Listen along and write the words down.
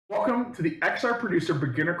Welcome to the XR Producer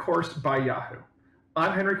Beginner Course by Yahoo.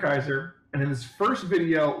 I'm Henry Kaiser, and in this first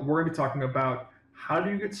video, we're going to be talking about how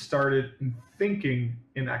do you get started in thinking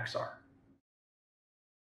in XR.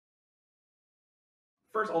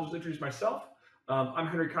 First, I'll just introduce myself. I'm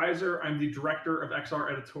Henry Kaiser. I'm the director of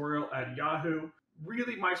XR Editorial at Yahoo.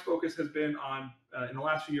 Really, my focus has been on, in the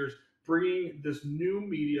last few years, bringing this new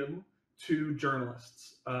medium to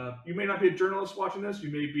journalists. You may not be a journalist watching this.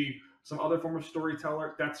 You may be some other form of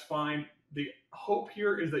storyteller. That's fine. The hope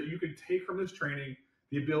here is that you can take from this training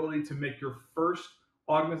the ability to make your first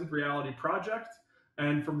augmented reality project.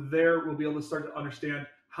 And from there, we'll be able to start to understand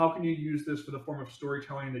how can you use this for the form of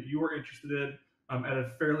storytelling that you are interested in at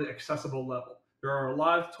a fairly accessible level. There are a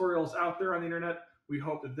lot of tutorials out there on the internet. We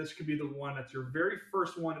hope that this could be the one that's your very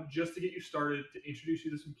first one just to get you started, to introduce you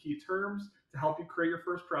to some key terms, to help you create your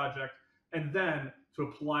first project, and then to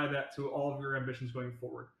apply that to all of your ambitions going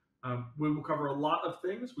forward. We will cover a lot of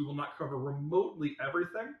things. We will not cover remotely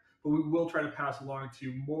everything, but we will try to pass along to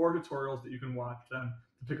you more tutorials that you can watch then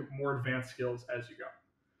to pick up more advanced skills as you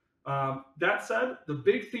go. That said, the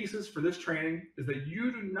big thesis for this training is that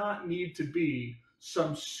you do not need to be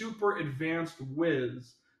some super advanced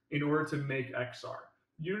whiz in order to make XR.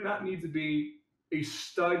 You do not need to be a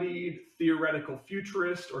studied theoretical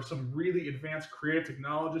futurist or some really advanced creative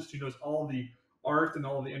technologist who knows all the art and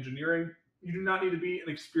all the engineering. You do not need to be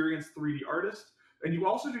an experienced 3D artist, and you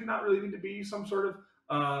also do not really need to be some sort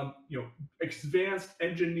of advanced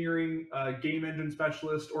engineering game engine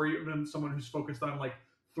specialist, or even someone who's focused on like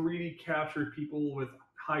 3D capture people with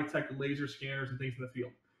high-tech laser scanners and things in the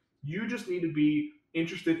field. You just need to be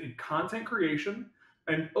interested in content creation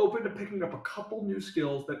and open to picking up a couple new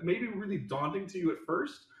skills that may be really daunting to you at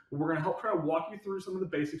first, but we're going to help try to walk you through some of the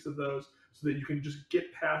basics of those so that you can just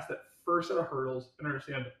get past that first set of hurdles and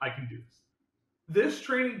understand I can do this. This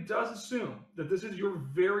training does assume that this is your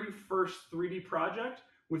very first 3D project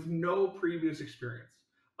with no previous experience.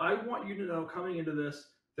 I want you to know coming into this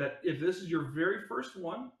that if this is your very first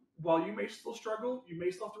one, while you may still struggle, you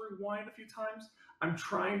may still have to rewind a few times, I'm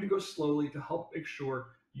trying to go slowly to help make sure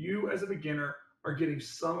you as a beginner are getting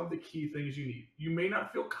some of the key things you need. You may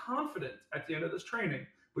not feel confident at the end of this training,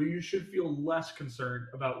 but you should feel less concerned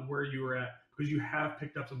about where you are at because you have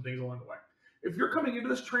picked up some things along the way. If you're coming into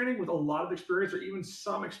this training with a lot of experience or even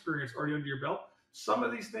some experience already under your belt, some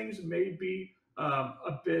of these things may be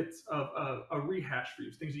a bit of a rehash for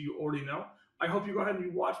you, things that you already know. I hope you go ahead and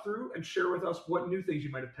you watch through and share with us what new things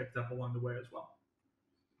you might have picked up along the way as well.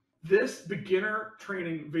 This beginner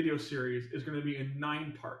training video series is going to be in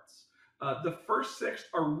 9 parts. The first 6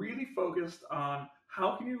 are really focused on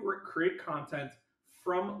how can you create content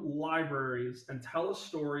from libraries and tell a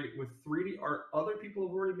story with 3D art other people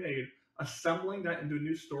have already made, assembling that into a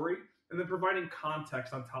new story, and then providing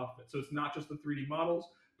context on top of it. So it's not just the 3D models,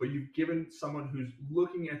 but you've given someone who's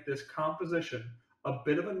looking at this composition a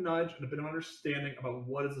bit of a nudge and a bit of understanding about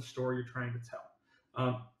what is the story you're trying to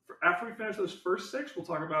tell. After we finish those first 6, we'll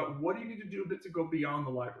talk about what do you need to do a bit to go beyond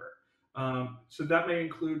the library. So that may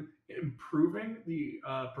include improving the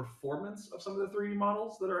performance of some of the 3D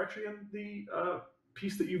models that are actually in the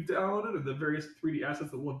piece that you've downloaded, or the various 3D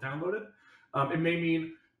assets that we'll have downloaded. It may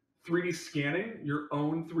mean 3D scanning your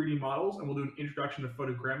own 3D models, and we'll do an introduction to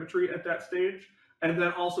photogrammetry at that stage. And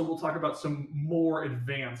then also we'll talk about some more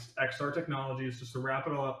advanced XR technologies just to wrap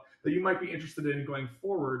it all up that you might be interested in going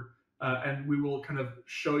forward. And we will kind of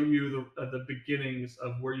show you the beginnings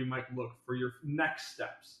of where you might look for your next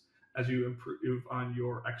steps as you improve on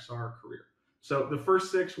your XR career. So the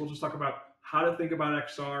first 6, we'll just talk about how to think about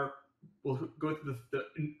XR. We'll go through the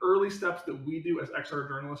early steps that we do as XR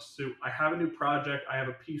journalists. So I have a new project. I have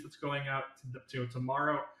a piece that's going out to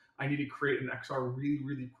tomorrow. I need to create an XR really,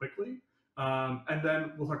 really quickly. And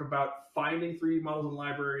then we'll talk about finding 3D models in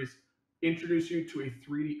libraries, introduce you to a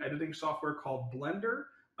 3D editing software called Blender.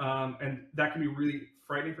 And that can be really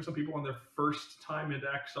frightening for some people on their first time into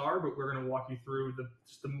XR, but we're going to walk you through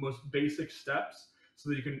just the most basic steps so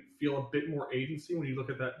that you can feel a bit more agency when you look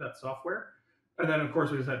at that software. And then, of course,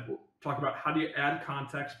 we said we'll talk about how do you add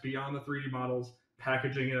context beyond the 3D models,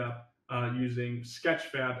 packaging it up using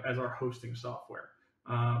Sketchfab as our hosting software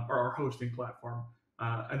or our hosting platform.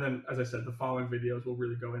 And then, as I said, the following videos will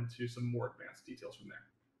really go into some more advanced details from there.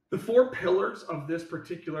 The 4 pillars of this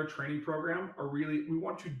particular training program are really, we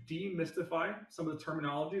want to demystify some of the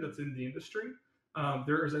terminology that's in the industry.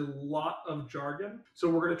 There is a lot of jargon, so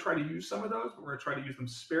we're going to try to use some of those, but we're going to try to use them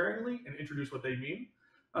sparingly and introduce what they mean.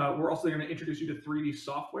 We're also going to introduce you to 3D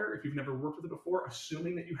software if you've never worked with it before,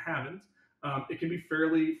 assuming that you haven't. It can be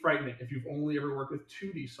fairly frightening if you've only ever worked with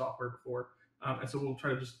 2D software before. And so we'll try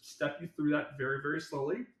to just step you through that very, very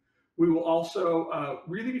slowly. We will also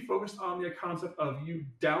really be focused on the concept of you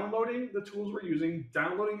downloading the tools we're using,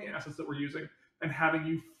 downloading the assets that we're using, and having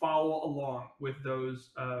you follow along with those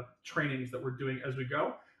trainings that we're doing as we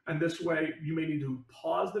go. And this way, you may need to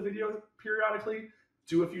pause the video periodically,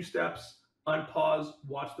 do a few steps, unpause,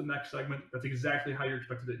 watch the next segment. That's exactly how you're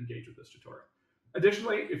expected to engage with this tutorial.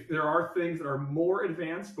 Additionally, if there are things that are more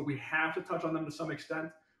advanced, but we have to touch on them to some extent,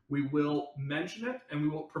 we will mention it and we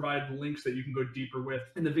will provide links that you can go deeper with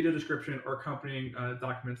in the video description or accompanying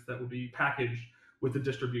documents that will be packaged with the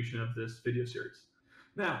distribution of this video series.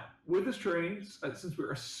 Now, with this training, since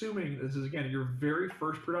we're assuming this is, again, your very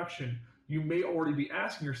first production, you may already be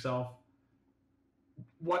asking yourself,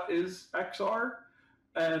 what is XR?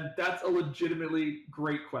 And that's a legitimately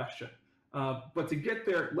great question. But to get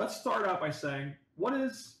there, let's start out by saying, what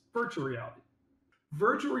is virtual reality?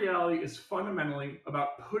 Virtual reality is fundamentally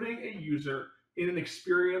about putting a user in an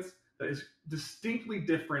experience that is distinctly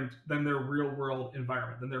different than their real world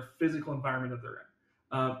environment, than their physical environment that they're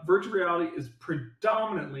in. Virtual reality is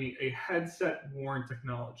predominantly a headset-worn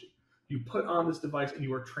technology. You put on this device and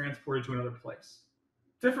you are transported to another place.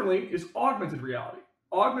 Differently is augmented reality.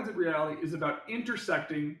 Augmented reality is about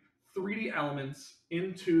intersecting 3D elements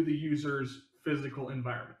into the user's physical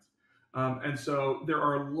environment. And so there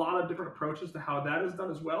are a lot of different approaches to how that is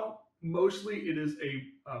done as well. Mostly it is a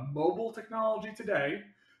mobile technology today,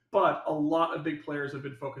 but a lot of big players have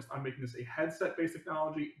been focused on making this a headset-based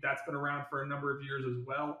technology. That's been around for a number of years as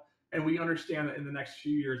well. And we understand that in the next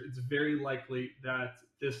few years, it's very likely that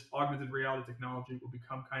this augmented reality technology will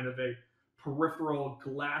become kind of a peripheral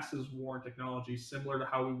glasses-worn technology, similar to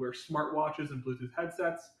how we wear smartwatches and Bluetooth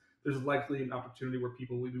headsets. There's likely an opportunity where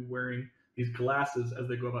people will be wearing these glasses as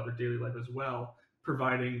they go about their daily life as well,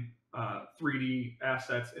 providing 3D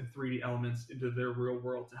assets and 3D elements into their real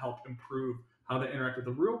world to help improve how they interact with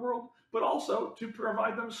the real world, but also to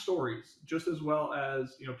provide them stories, just as well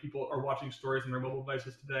as people are watching stories on their mobile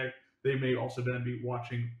devices today. They may also then be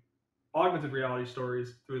watching augmented reality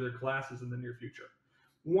stories through their glasses in the near future.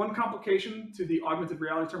 One complication to the augmented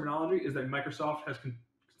reality terminology is that Microsoft has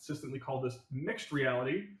consistently called this mixed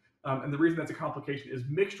reality. And the reason that's a complication is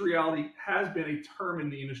mixed reality has been a term in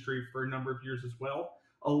the industry for a number of years as well.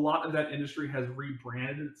 A lot of that industry has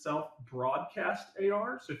rebranded itself broadcast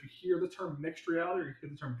AR. So if you hear the term mixed reality or you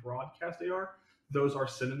hear the term broadcast AR, those are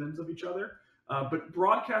synonyms of each other. But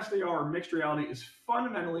broadcast AR or mixed reality is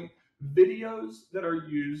fundamentally videos that are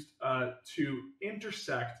used to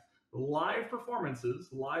intersect live performances,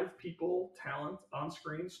 live people, talent on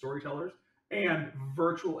screen, storytellers, and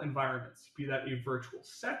virtual environments, be that a virtual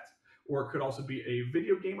set, or it could also be a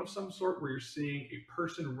video game of some sort where you're seeing a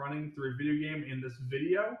person running through a video game in this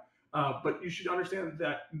video. But you should understand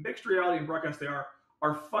that mixed reality and broadcast AR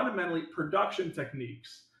are fundamentally production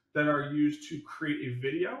techniques that are used to create a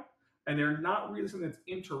video, and they're not really something that's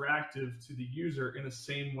interactive to the user in the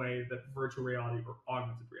same way that virtual reality or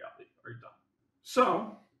augmented reality are done.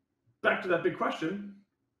 So, back to that big question,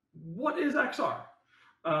 what is XR?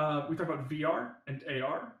 We talk about VR and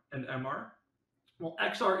AR and MR. Well,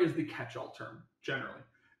 XR is the catch-all term, generally.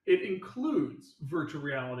 It includes virtual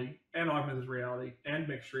reality and augmented reality and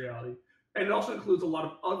mixed reality, and it also includes a lot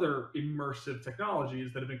of other immersive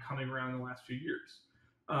technologies that have been coming around in the last few years.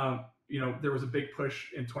 There was a big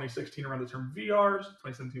push in 2016 around the term VRs,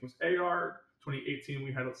 2017 was AR, 2018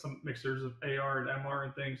 we had some mixers of AR and MR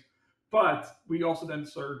and things, but we also then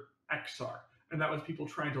started XR, and that was people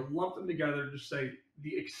trying to lump them together to say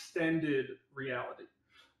the extended reality.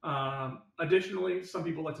 Additionally, some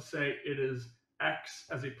people like to say it is X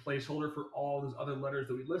as a placeholder for all those other letters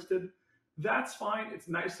that we listed. That's fine. It's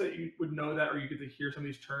nice that you would know that, or you get to hear some of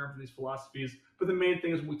these terms and these philosophies. But the main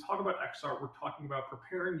thing is when we talk about XR, we're talking about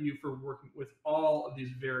preparing you for working with all of these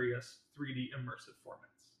various 3D immersive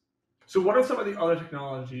formats. So what are some of the other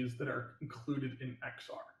technologies that are included in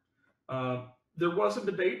XR? There was some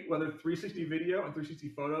debate whether 360 video and 360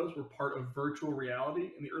 photos were part of virtual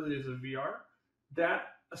reality in the early days of VR. That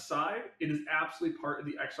aside, it is absolutely part of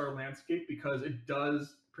the XR landscape because it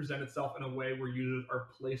does present itself in a way where users are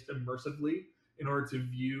placed immersively in order to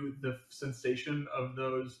view the sensation of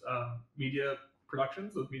those media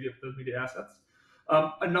productions, those media assets.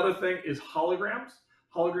 Another thing is holograms.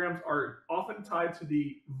 Holograms are often tied to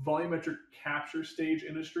the volumetric capture stage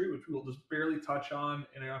industry, which we will just barely touch on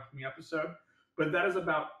in an upcoming episode. But that is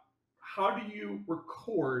about how do you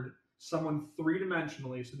record someone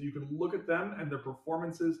three-dimensionally so that you can look at them and their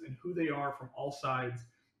performances and who they are from all sides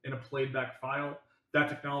in a played back file. That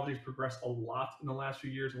technology has progressed a lot in the last few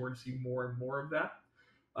years, and we're going to see more and more of that.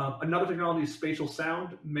 Another technology is spatial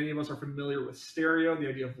sound. Many of us are familiar with stereo, the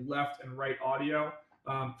idea of left and right audio.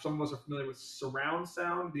 Some of us are familiar with surround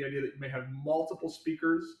sound, the idea that you may have multiple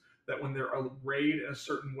speakers that when they're arrayed in a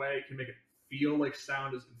certain way can make it feel like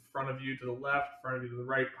sound is in front of you to the left, in front of you to the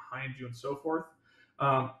right, behind you, and so forth.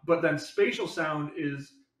 But then spatial sound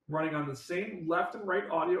is running on the same left and right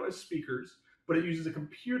audio as speakers, but it uses a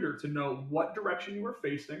computer to know what direction you are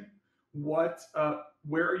facing, where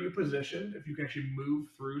are you positioned, if you can actually move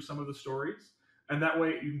through some of the stories. And that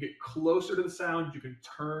way you can get closer to the sound, you can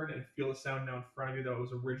turn and feel the sound now in front of you that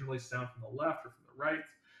was originally sound from the left or from the right.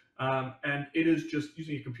 And it is just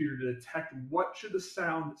using a computer to detect what should the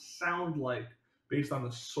sound like based on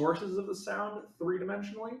the sources of the sound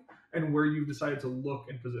three-dimensionally and where you've decided to look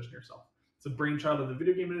and position yourself. It's a brainchild of the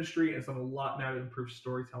video game industry, and it's done a lot now to improve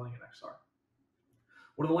storytelling in XR.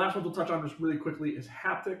 One of the last ones we'll touch on just really quickly is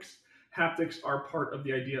haptics. Haptics are part of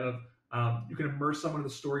the idea of you can immerse someone in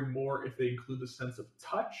the story more if they include the sense of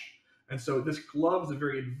touch. And so this glove is a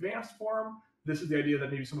very advanced form. This is the idea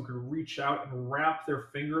that maybe someone could reach out and wrap their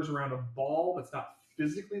fingers around a ball that's not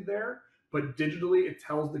physically there, but digitally it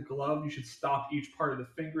tells the glove you should stop each part of the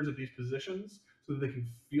fingers at these positions so that they can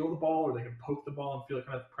feel the ball or they can poke the ball and feel it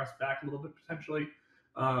kind of press back a little bit potentially.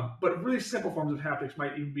 But really simple forms of haptics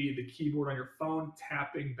might even be the keyboard on your phone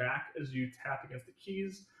tapping back as you tap against the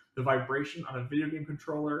keys, the vibration on a video game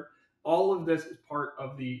controller. All of this is part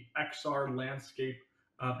of the XR landscape.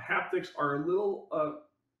 Haptics are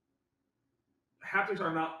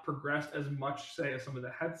not progressed as much, say, as some of the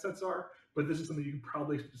headsets are, but this is something you can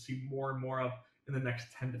probably expect to see more and more of in the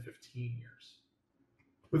next 10 to 15 years.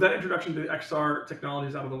 With that introduction to the XR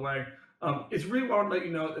technologies out of the way, it's really want to let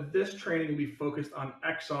you know that this training will be focused on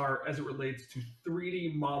XR as it relates to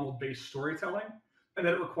 3D model-based storytelling, and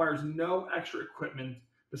that it requires no extra equipment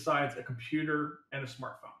besides a computer and a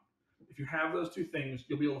smartphone. If you have those two things,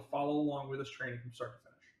 you'll be able to follow along with this training from start to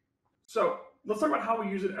finish. So let's talk about how we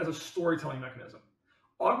use it as a storytelling mechanism.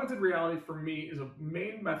 Augmented reality for me is a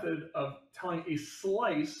main method of telling a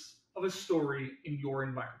slice of a story in your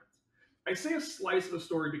environment. I say a slice of a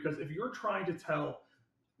story because if you're trying to tell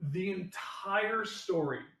the entire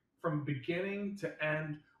story from beginning to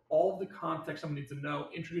end, all of the context someone needs to know,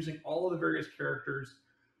 introducing all of the various characters,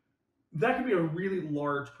 that can be a really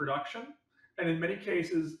large production. And in many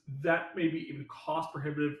cases, that may be even cost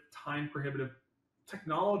prohibitive, time prohibitive,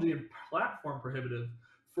 technology and platform prohibitive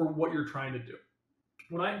for what you're trying to do.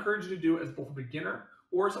 What I encourage you to do as both a beginner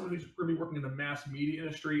or someone who's going to be working in the mass media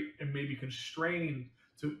industry and may be constrained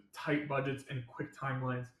to tight budgets and quick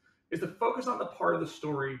timelines is to focus on the part of the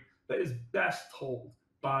story that is best told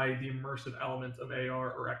by the immersive elements of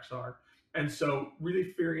AR or XR. And so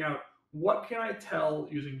really figuring out what can I tell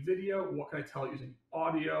using video, what can I tell using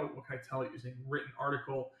audio, what can I tell using written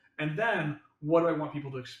article, and then what do I want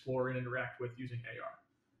people to explore and interact with using AR.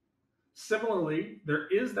 Similarly, there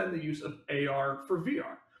is then the use of AR for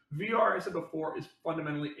VR. VR, as I said before, is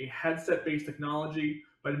fundamentally a headset-based technology,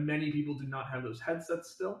 but many people do not have those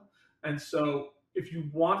headsets still. And so if you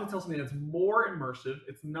want to tell something that's more immersive,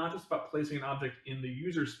 it's not just about placing an object in the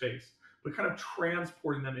user space, but kind of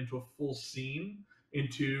transporting them into a full scene,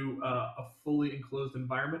 into a fully enclosed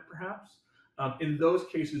environment, perhaps. In those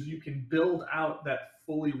cases, you can build out that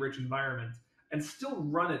fully rich environment and still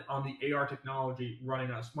run it on the AR technology running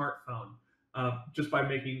on a smartphone, just by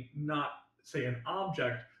making not, say, an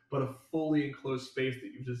object, but a fully enclosed space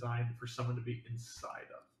that you've designed for someone to be inside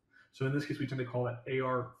of. So in this case, we tend to call that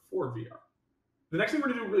AR for VR. The next thing we're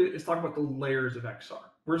going to do really is talk about the layers of XR.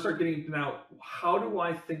 We're going to start getting into now, how do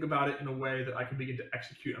I think about it in a way that I can begin to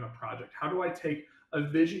execute on a project? How do I take a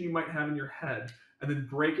vision you might have in your head and then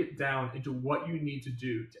break it down into what you need to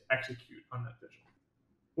do to execute on that vision?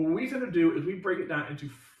 What we tend to do is we break it down into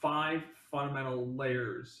 5 fundamental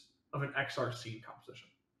layers of an XR scene composition.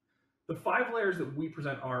 The 5 layers that we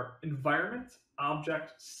present are environment,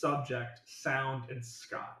 object, subject, sound, and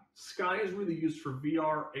sky. Sky is really used for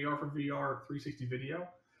VR, AR for VR, 360 video,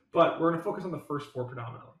 but we're going to focus on the first 4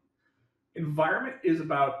 predominantly. Environment is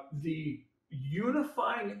about the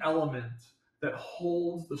unifying element that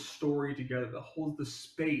holds the story together, that holds the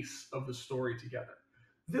space of the story together.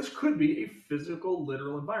 This could be a physical,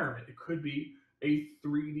 literal environment. It could be a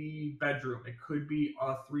 3D bedroom. It could be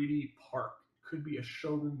a 3D park. It could be a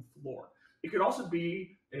showroom floor. It could also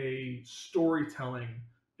be a storytelling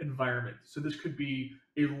environment. So this could be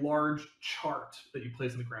a large chart that you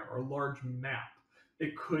place on the ground or a large map.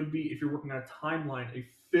 It could be, if you're working on a timeline, a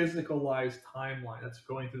physicalized timeline that's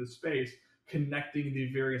going through the space, connecting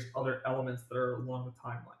the various other elements that are along the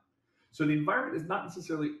timeline. So the environment is not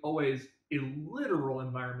necessarily always a literal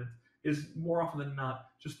environment, is more often than not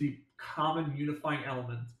just the common unifying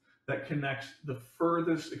element that connects the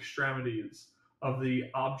furthest extremities of the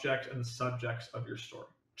objects and the subjects of your story.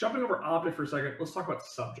 Jumping over object for a second, let's talk about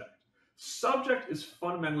subject. Subject is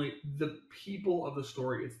fundamentally the people of the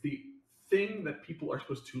story. It's the thing that people are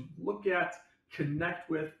supposed to look at, connect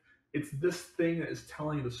with. It's this thing that is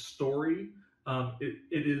telling the story. It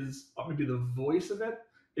is maybe the voice of it.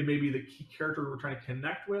 It may be the key character we're trying to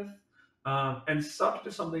connect with. And subject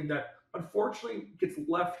is something that unfortunately gets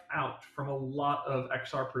left out from a lot of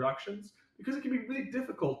XR productions because it can be really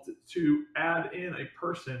difficult to add in a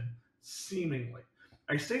person seemingly.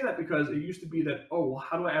 I say that because it used to be that, oh, well,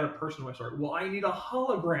 how do I add a person to my story? Well, I need a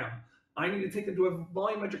hologram. I need to take them to a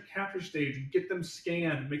volumetric capture stage and get them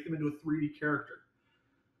scanned, make them into a 3D character.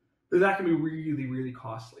 That can be really, really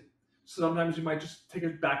costly. Sometimes you might just take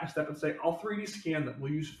it back a step and say, I'll 3D scan them.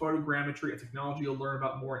 We'll use photogrammetry, a technology you'll learn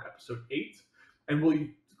about more in episode 8. And we'll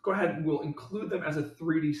go ahead and we'll include them as a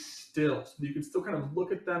 3D still. So that you can still kind of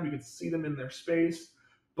look at them, you can see them in their space,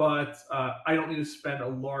 but I don't need to spend a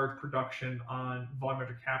large production on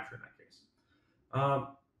volumetric capture in that case.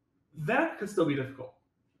 That could still be difficult.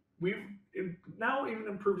 We've now even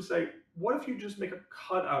improved to say, what if you just make a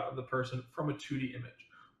cutout of the person from a 2D image?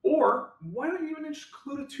 Or why don't you even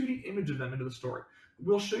include a 2D image of them into the story?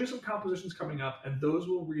 We'll show you some compositions coming up, and those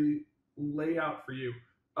will really lay out for you,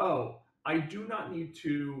 oh, I do not need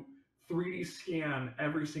to 3D scan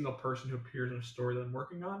every single person who appears in a story that I'm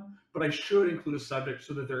working on, but I should include a subject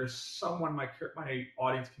so that there is someone my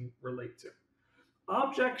audience can relate to.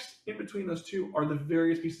 Objects in between those two are the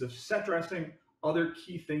various pieces of set dressing, other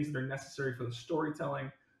key things that are necessary for the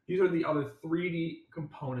storytelling. These are the other 3D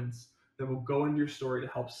components that will go into your story to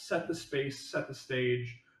help set the space, set the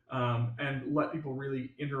stage, and let people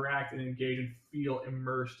really interact and engage and feel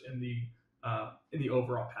immersed in the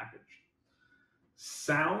overall package.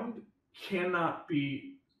 Sound cannot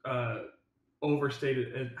be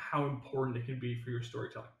overstated as how important it can be for your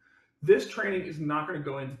storytelling. This training is not going to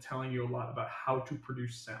go into telling you a lot about how to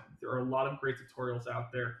produce sound. There are a lot of great tutorials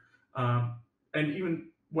out there. And even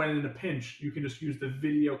when in a pinch, you can just use the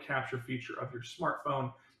video capture feature of your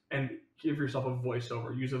smartphone and give yourself a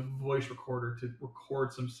voiceover. Use a voice recorder to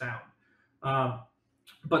record some sound.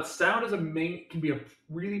 But sound can be a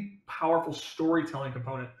really powerful storytelling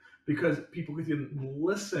component because people can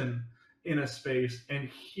listen in a space and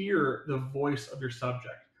hear the voice of your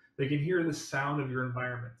subject. They can hear the sound of your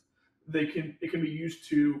environment. It can be used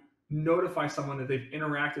to notify someone that they've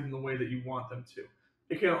interacted in the way that you want them to.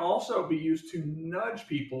 It can also be used to nudge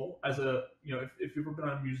people as if you've ever been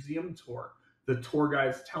on a museum tour, the tour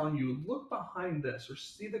guide's telling you, look behind this or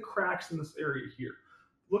see the cracks in this area here.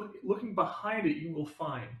 Looking behind it, you will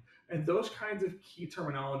find. And those kinds of key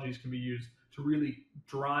terminologies can be used to really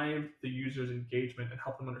drive the user's engagement and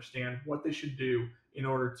help them understand what they should do in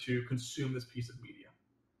order to consume this piece of media.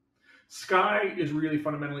 Sky is really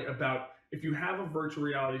fundamentally about if you have a virtual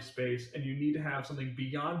reality space and you need to have something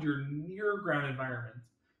beyond your near ground environment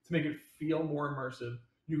to make it feel more immersive,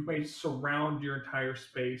 you may surround your entire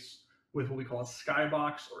space with what we call a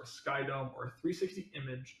skybox or a sky dome or a 360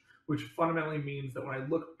 image, which fundamentally means that when I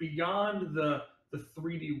look beyond the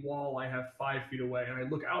 3D wall I have 5 feet away and I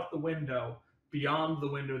look out the window, beyond the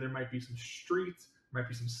window there might be some streets, there might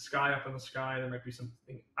be some sky up in the sky, there might be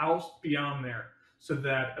something else beyond there, so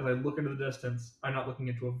that as I look into the distance, I'm not looking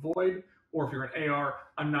into a void, or if you're in AR,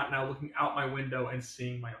 I'm not now looking out my window and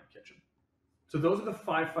seeing my own kitchen. So those are the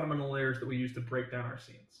 5 fundamental layers that we use to break down our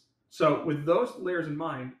scenes. So with those layers in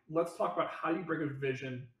mind, let's talk about how you break a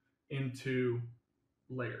vision into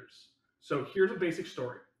layers. So here's a basic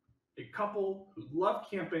story. A couple who love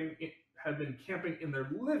camping have been camping in their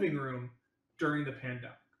living room during the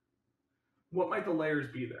pandemic. What might the layers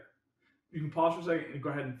be there? You can pause for a second and go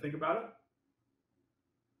ahead and think about it.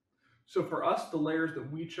 So for us, the layers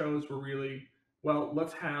that we chose were really, well,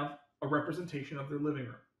 let's have a representation of their living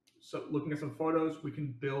room. So looking at some photos, we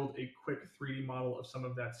can build a quick 3D model of some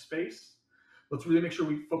of that space. Let's really make sure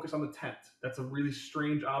we focus on the tent. That's a really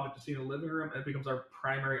strange object to see in a living room, and it becomes our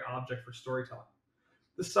primary object for storytelling.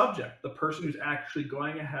 The subject, the person who's actually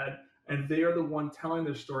going ahead, and they are the one telling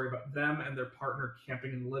their story about them and their partner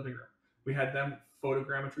camping in the living room. We had them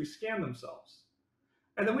photogrammetry scan themselves.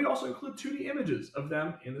 And then we also include 2D images of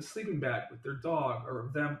them in the sleeping bag with their dog, or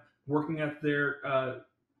of them working at their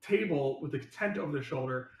table with the tent over their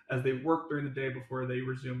shoulder as they work during the day before they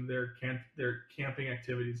resume their camping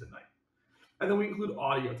activities at night. And then we include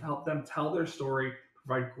audio to help them tell their story,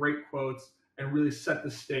 provide great quotes, and really set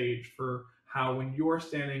the stage for how when you're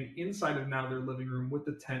standing inside of now their living room with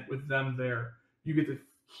the tent, with them there, you get to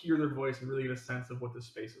hear their voice and really get a sense of what the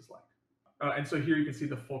space is like. And so here you can see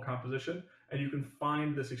the full composition, and you can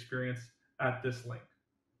find this experience at this link.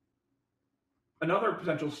 Another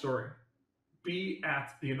potential story. be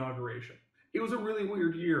at the inauguration. It was a really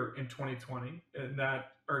weird year in 2020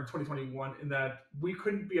 or in 2021 in that we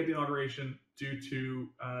couldn't be at the inauguration due to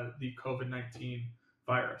the COVID-19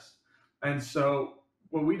 virus. And so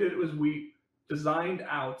what we did was we designed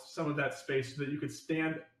out some of that space so that you could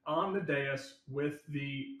stand on the dais with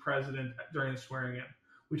the president during the swearing in.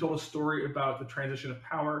 We told a story about the transition of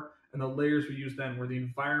power, and the layers we used then were the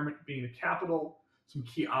environment being the Capitol, some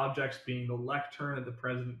key objects being the lectern that the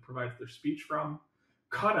president provides their speech from,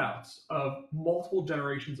 cutouts of multiple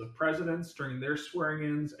generations of presidents during their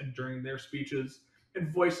swearing-ins and during their speeches,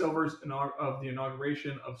 and voiceovers of the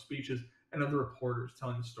inauguration, of speeches, and of the reporters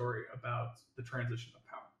telling the story about the transition of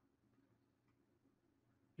power.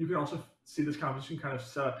 You can also see this composition kind of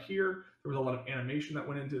set up here. There was a lot of animation that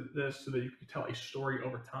went into this so that you could tell a story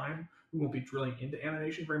over time. We won't be drilling into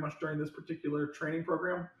animation very much during this particular training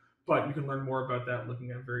program, but you can learn more about that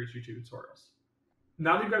looking at various YouTube tutorials.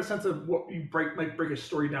 Now that you've got a sense of what you might break a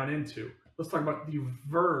story down into, let's talk about the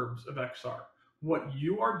verbs of XR. What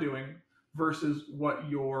you are doing versus what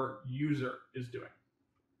your user is doing.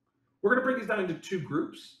 We're going to break these down into two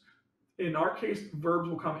groups. In our case, verbs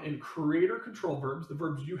will come in creator control verbs, the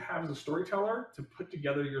verbs you have as a storyteller to put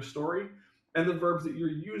together your story, and the verbs that your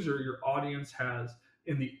user, your audience, has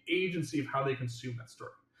in the agency of how they consume that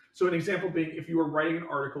story. So an example being, if you are writing an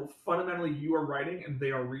article, fundamentally you are writing and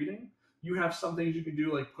they are reading. You have some things you can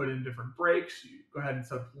do, like put in different breaks, you go ahead and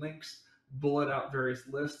set up links, bullet out various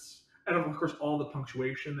lists, and of course all the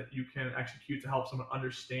punctuation that you can execute to help someone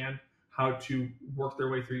understand how to work their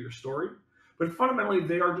way through your story. But fundamentally,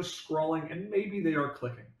 they are just scrolling and maybe they are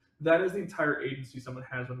clicking. That is the entire agency someone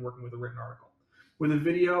has when working with a written article. With a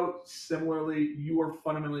video, similarly, you are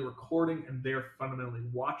fundamentally recording and they are fundamentally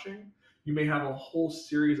watching. You may have a whole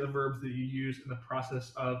series of verbs that you use in the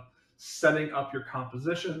process of setting up your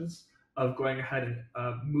compositions, of going ahead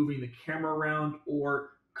and moving the camera around or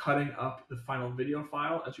cutting up the final video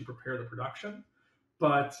file as you prepare the production.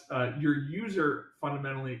 But your user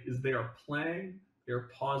fundamentally is they are playing, they're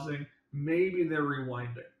pausing, maybe they're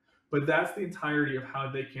rewinding. But that's the entirety of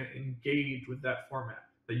how they can engage with that format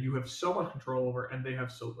that you have so much control over and they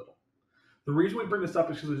have so little. The reason we bring this up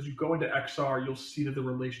is because as you go into XR, you'll see that the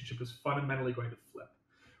relationship is fundamentally going to flip.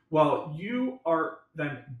 While you are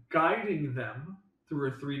then guiding them through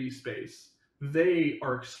a 3D space, they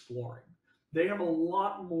are exploring. They have a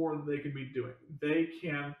lot more that they can be doing. They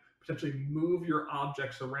can potentially move your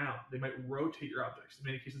objects around. They might rotate your objects. In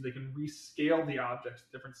many cases, they can rescale the objects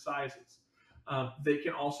to different sizes. They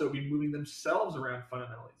can also be moving themselves around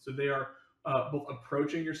fundamentally. So they are both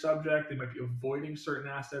approaching your subject, they might be avoiding certain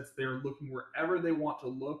assets, they're looking wherever they want to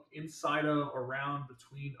look, inside of, around,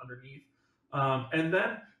 between, underneath. And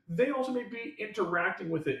then they also may be interacting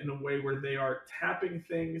with it in a way where they are tapping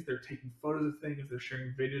things, they're taking photos of things, they're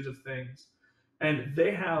sharing videos of things, and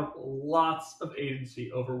they have lots of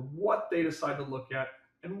agency over what they decide to look at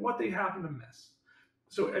and what they happen to miss.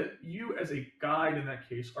 So you as a guide in that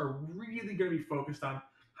case are really going to be focused on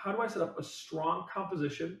how do I set up a strong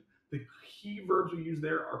composition. The key verbs we use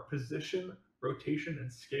there are position, rotation,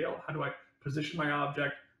 and scale. How do I position my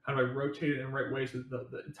object? How do I rotate it in the right way so that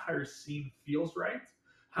the entire scene feels right?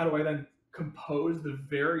 How do I then compose the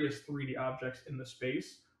various 3D objects in the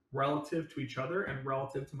space relative to each other and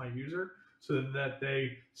relative to my user so that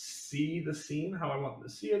they see the scene how I want them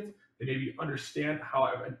to see it? They maybe understand how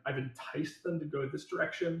I've enticed them to go this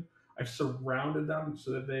direction. I've surrounded them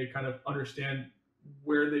so that they kind of understand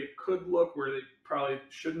where they could look, where they probably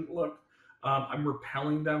shouldn't look. I'm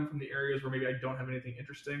repelling them from the areas where maybe I don't have anything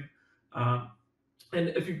interesting. And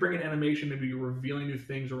if you bring in animation, maybe you're revealing new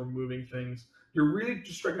things or removing things. You're really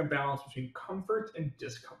just striking a balance between comfort and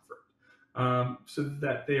discomfort, so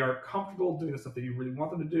that they are comfortable doing the stuff that you really want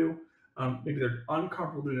them to do. Maybe they're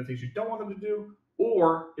uncomfortable doing the things you don't want them to do.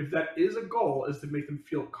 Or if that is a goal, is to make them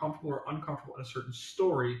feel comfortable or uncomfortable in a certain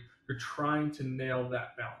story, you're trying to nail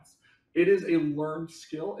that balance. It is a learned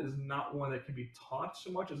skill. It is not one that can be taught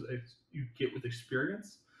so much as you get with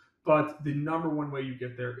experience. But the number one way you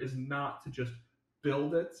get there is not to just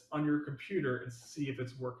build it on your computer and see if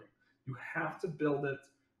it's working. You have to build it,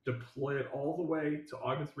 deploy it all the way to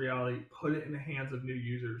augmented reality, put it in the hands of new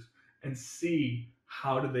users, and see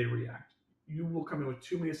how do they react. You will come in with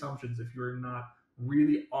too many assumptions if you're not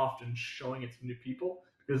really often showing it to new people,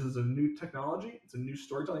 because it's a new technology, it's a new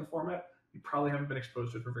storytelling format. You probably haven't been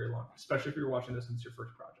exposed to it for very long, especially if you're watching this and it's your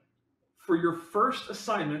first project. For your first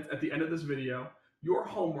assignment at the end of this video, your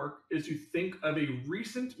homework is to think of a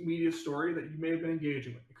recent media story that you may have been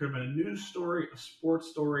engaging with. It could have been a news story, a sports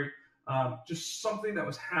story, just something that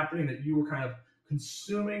was happening that you were kind of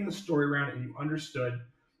consuming the story around and you understood.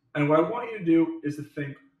 And what I want you to do is to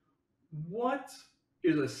think, what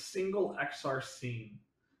is a single XR scene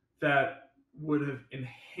that would have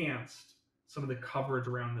enhanced some of the coverage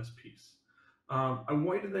around this piece? I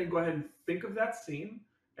want you to then go ahead and think of that scene,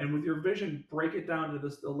 and with your vision, break it down to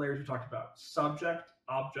the layers we talked about: subject,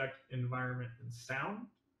 object, environment, and sound.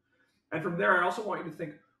 And from there, I also want you to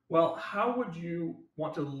think, well, how would you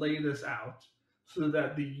want to lay this out so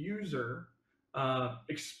that the user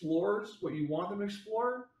explores what you want them to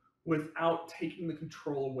explore without taking the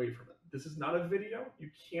control away from it? This is not a video. You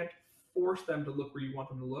can't force them to look where you want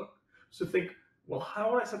them to look. So think, well,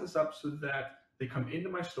 how would I set this up so that they come into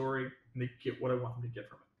my story and they get what I want them to get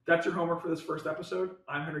from it? That's your homework for this first episode.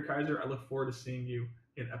 I'm Henry Kaiser. I look forward to seeing you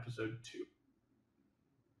in episode 2.